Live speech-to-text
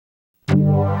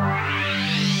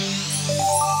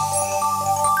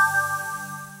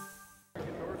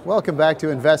Welcome back to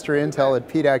InvestorIntel at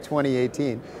PDAC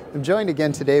 2018. I'm joined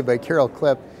again today by Kirill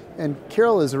Klip, and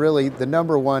Kirill is really the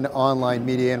 #1 online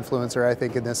media influencer, I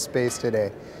think, in this space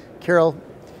today. Kirill,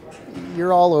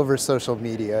 you're all over social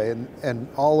media and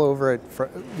all over it.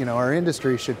 Our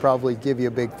industry should probably give you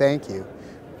a big thank you.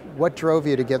 What drove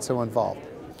you to get so involved?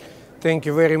 Thank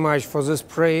you very much for this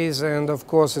praise, and of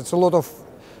course it's a lot of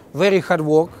very hard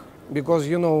work, because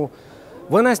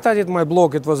when I started my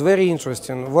blog it was very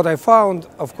interesting. What I found,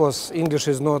 of course, English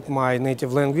is not my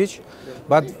native language,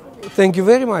 but thank you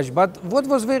very much. But what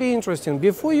was very interesting,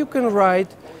 before you can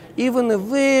write even a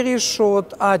very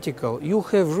short article, you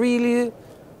have really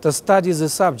to study the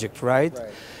subject, right?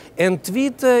 And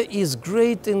Twitter is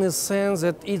great in the sense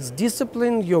that it's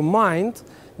disciplined your mind,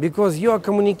 because you are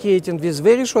communicating with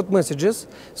very short messages,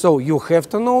 so you have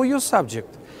to know your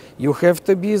subject. You have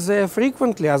to be there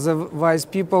frequently, otherwise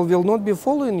people will not be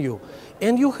following you.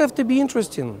 And you have to be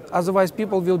interesting, otherwise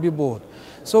people will be bored.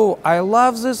 So I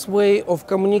love this way of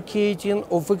communicating,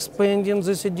 of expanding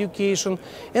this education.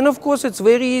 And of course it's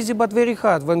very easy but very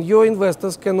hard when your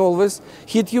investors can always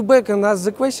hit you back and ask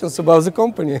the questions about the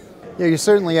company. Yeah, you're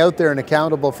certainly out there and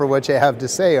accountable for what you have to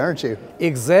say, aren't you?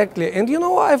 Exactly. And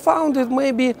I found it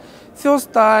maybe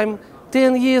first time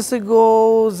 10 years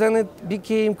ago, then it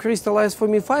became crystallized for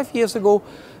me 5 years ago,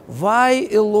 why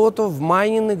a lot of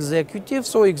mining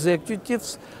executives or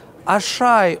executives are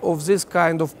shy of this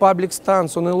kind of public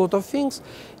stance on a lot of things.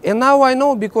 And now I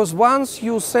know, because once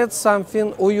you said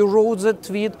something or you wrote that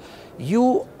tweet,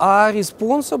 you are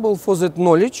responsible for that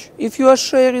knowledge if you are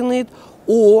sharing it,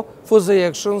 or for the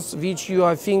actions which you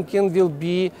are thinking will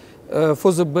be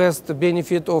for the best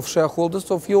benefit of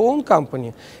shareholders of your own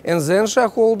company. And then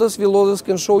shareholders will always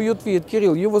can show you tweet,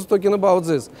 Kirill, you was talking about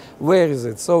this, where is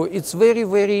it? So it's very,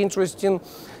 very interesting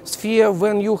sphere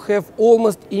when you have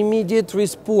almost immediate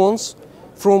response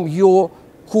from your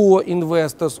core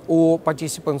investors or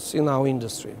participants in our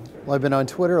industry. Well, I've been on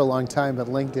Twitter a long time, but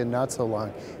LinkedIn not so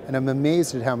long, and I'm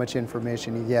amazed at how much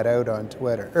information you get out on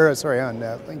on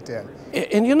LinkedIn.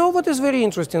 And you know what is very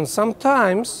interesting?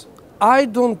 Sometimes I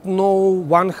don't know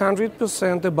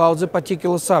 100% about the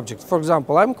particular subject. For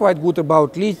example, I'm quite good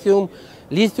about lithium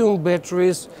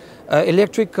batteries,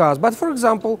 electric cars. But for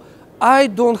example, I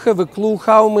don't have a clue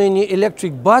how many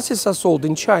electric buses are sold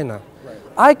in China.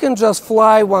 I can just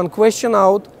fly one question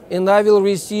out and I will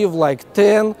receive like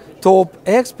 10 top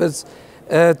experts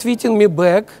tweeting me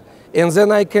back, and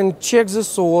then I can check the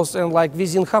source, and like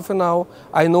within half an hour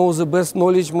I know the best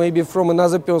knowledge maybe from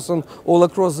another person all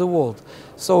across the world.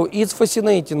 So it's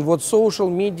fascinating what social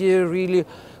media really,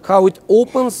 how it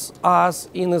opens us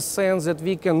in a sense that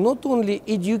we can not only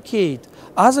educate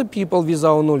other people with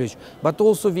our knowledge, but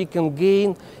also we can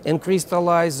gain and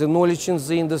crystallize the knowledge in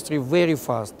the industry very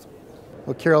fast.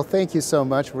 Well, Kirill, thank you so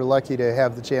much. We're lucky to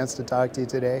have the chance to talk to you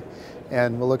today,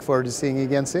 and we'll look forward to seeing you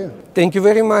again soon. Thank you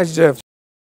very much, Jeff.